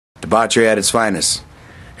Debauchery at its finest.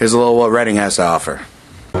 Here's a little what Reading has to offer.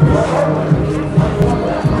 Shit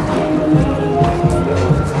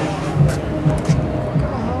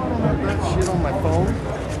on my phone.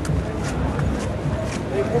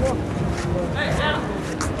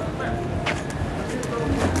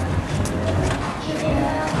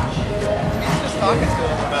 Just talking to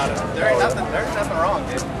him about it. There's nothing wrong,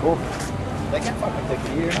 dude. Cool. They can't fucking take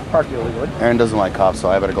it. You're not parked illegally. Aaron doesn't like cops, so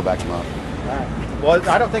I better go back him up. Alright. Well,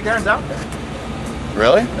 I don't think Aaron's out there.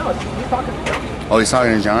 Really? No, he's talking to Johnny. Oh, he's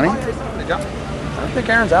talking to Johnny? Oh, yeah, he's talking to Johnny. I don't think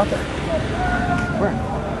Aaron's out there. Where?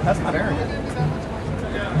 That's not Aaron.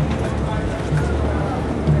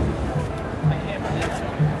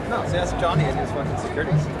 No, see, that's Johnny and his fucking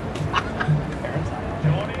security. Aaron's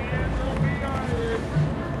not.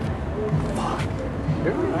 Fuck.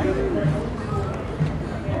 You're right.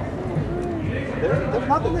 There's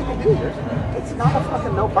nothing they can do. It's not a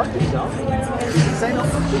fucking no parking zone. Say no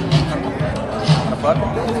parking. Not a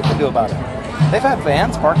fucking thing they can do about it. They've had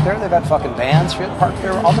vans parked there. They've had fucking vans shit parked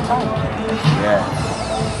there all the time. Yeah.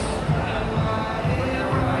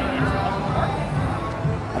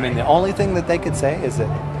 I mean, the only thing that they could say is that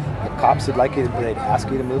the cops would like you, they'd ask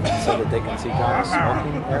you to move it so that they can see John's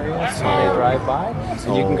smoking area, so they drive by,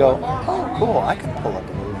 and you can go, oh, cool, I can pull up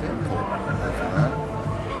a little bit.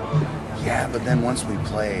 Yeah, but then once we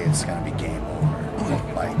play, it's gonna be game over.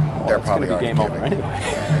 Like, they're It's probably gonna be game over anyway.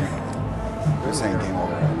 They're saying game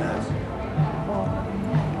over right now.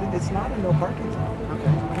 Well, it's not a no parking zone.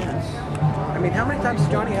 Okay. Yeah. I mean, how many times has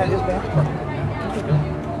Johnny had his van parked?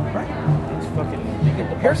 Right. It's fucking.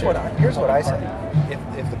 Here's what I say.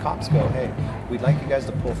 If the cops go, hey, we'd like you guys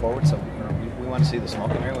to pull forward, so we want to see the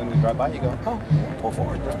smoking area when we drive by. You go, oh, pull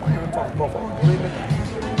forward. There's plenty of room to pull forward. We'll leave it there.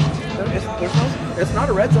 It's not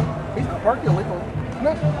a red zone. He's not parked illegally.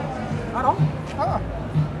 No, not all.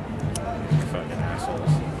 Fucking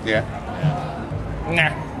assholes. Yeah.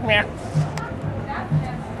 Nah.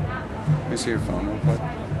 Let me see your phone real quick.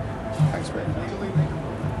 Thanks, babe.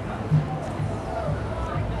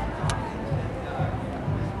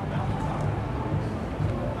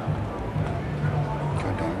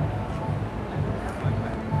 God damn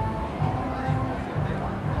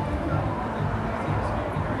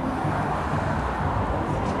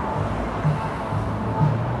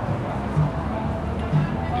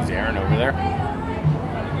it. Is Aaron over there?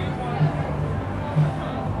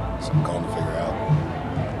 Something calling to figure out.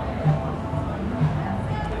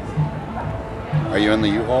 Are you in the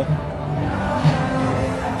U-Haul?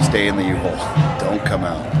 Stay in the U-Haul. Don't come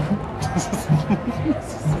out.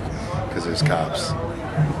 Because there's cops.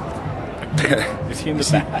 Is he in the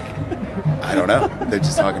back? I don't know. They're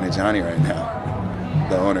just talking to Johnny right now.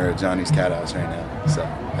 The owner of Johnny's Cathouse right now. So,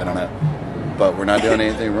 I don't know. But we're not doing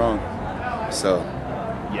anything wrong. So,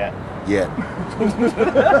 Yeah. yet.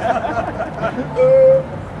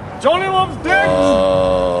 Johnny loves dicks!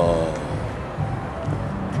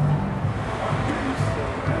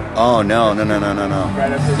 Oh, no.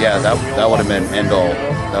 Yeah, that would have been end all.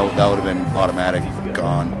 That would have been automatic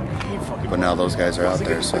gone. But now those guys are out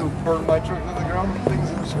there, so. Burn my truck to the ground.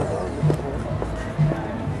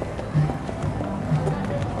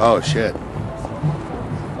 Oh, shit.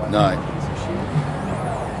 No.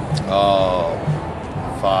 Oh,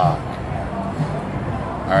 fuck.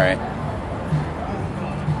 All right.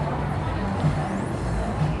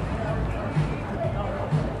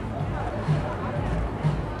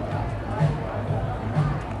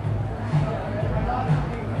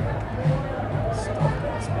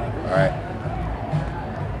 All right.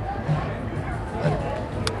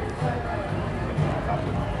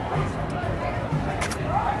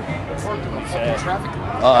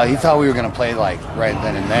 He thought we were gonna play like right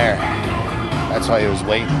then and there. That's why he was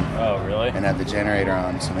waiting. Oh, really? And had the generator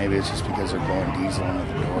on, so maybe it's just because they're blowing diesel into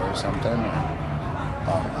the door or something.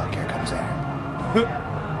 Oh, look, here comes Aaron.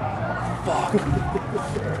 Fuck.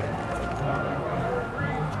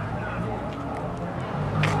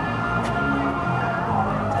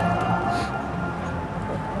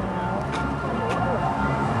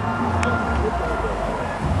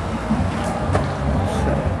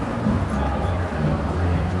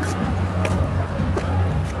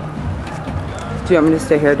 Do you want me to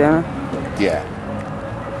stay here, Dana? Yeah.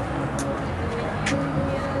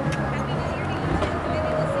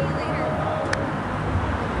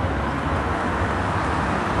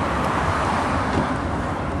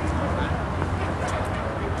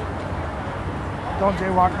 Don't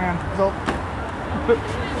jaywalk, man. Go.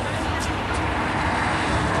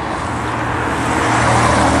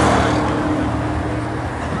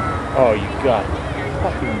 Oh, you got it.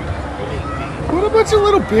 What a bunch of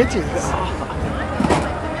little bitches.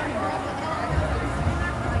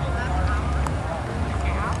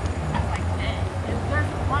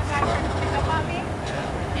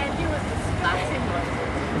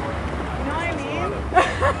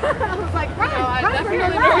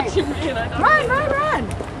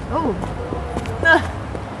 Oh.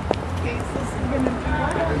 Okay, so this is gonna be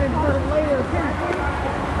recorded for later, apparently.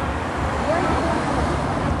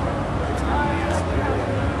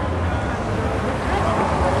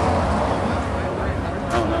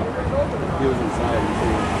 Oh no. He was inside.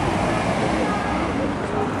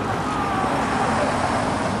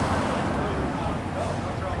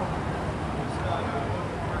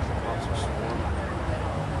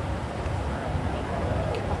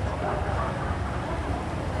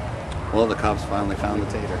 Well, the cops finally found the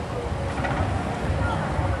tater.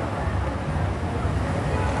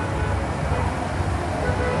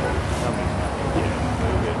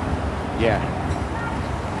 Yeah.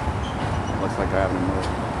 Looks like they're having a move.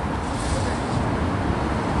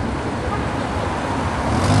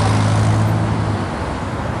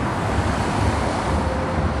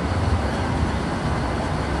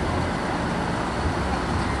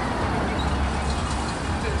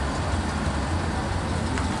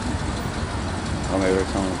 Oh, maybe they're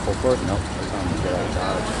telling him to pull forward? Nope, they're telling him to get out of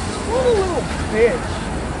Dodge. What a little bitch.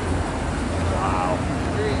 Wow.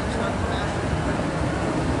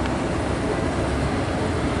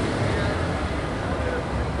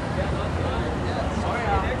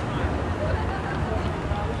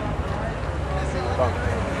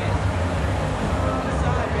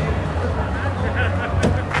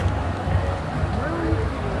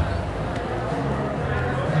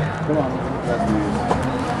 Come on, that's news.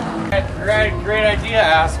 Great idea,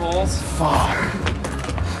 assholes. Fuck.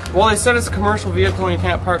 Well, they said it's a commercial vehicle and you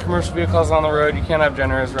can't park commercial vehicles on the road. You can't have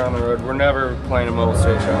generators around the road. We're never playing a mobile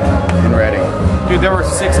station. In Reading. Dude, there were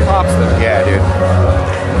 6 cops there. Yeah, dude.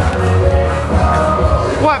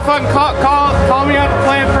 What? Fucking call me out to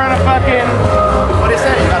play in front of fucking... What did he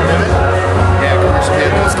say? You gotta move it? Yeah, commercial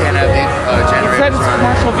vehicles can't have the He generators. said it's a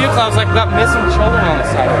commercial vehicle. I was like, we got missing children on the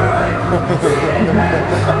side of it.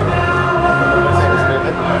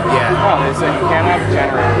 Yeah. Oh, they said you can't have a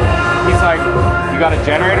generator. He's like, you got a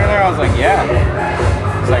generator there? I was like, yeah.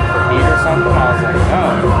 He's like, for heat or something? I was like, no,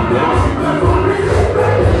 you live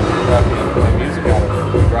in play music out of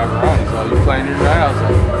it, drive around. He's like, you playing here tonight? I was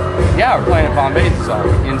like, yeah, we're playing at Bombays. He's like,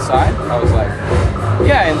 inside? I was like,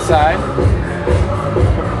 yeah, inside.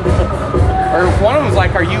 Or one of them was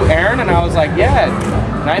like, are you Aaron? And I was like, yeah,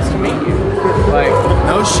 nice to meet you. Like,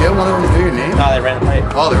 No shit, one of them knew your name? No, they ran the plate.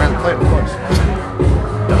 Oh, they ran the plate, of course.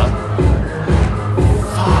 Duh.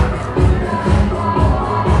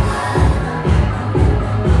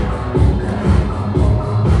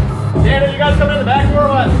 Daniel, you guys coming in the back door or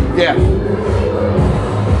what? Yeah.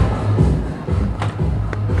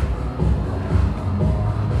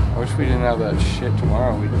 I wish we didn't have that shit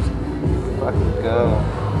tomorrow. We'd just fucking go.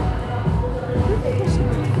 So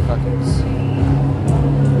many fucking...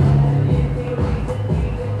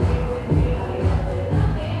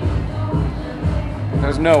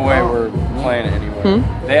 There's no way we're playing it anywhere.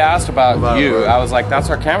 They asked about you. I was like, that's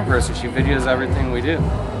our camera person. She videos everything we do.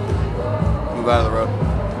 Move out of the road.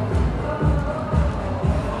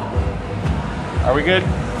 Are we good?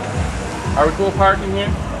 Are we cool parking here?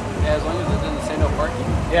 Yeah, as long as it doesn't say no parking.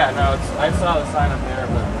 Yeah, no, it's, I saw the sign up there,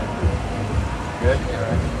 but good. Yeah,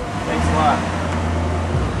 right. Thanks a lot.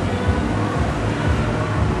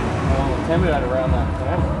 Well, intimidated around that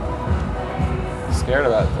camera. Scared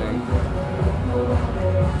of that thing.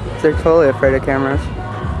 They're totally afraid of cameras.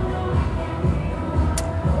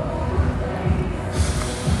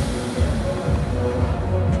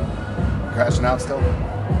 Crashing out still?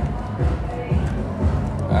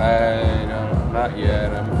 I don't, not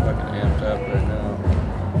yet. I'm fucking amped up right now.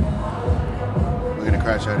 We're gonna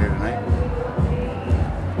crash out here tonight?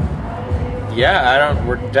 Yeah,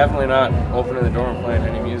 we're definitely not opening the door and playing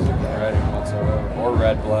any music in Reading whatsoever. Or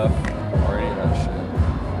Red Bluff, or any of that shit.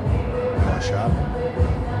 You want to shop?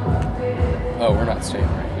 Oh, we're not staying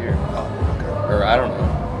right here. Oh, okay. Or I don't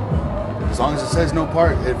know. As long as it says no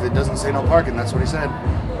park, if it doesn't say no parking, that's what he said.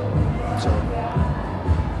 So,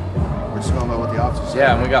 we're just going by what the officer said.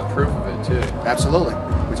 Yeah, and we got proof of it too. Absolutely.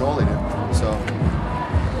 We totally do. So,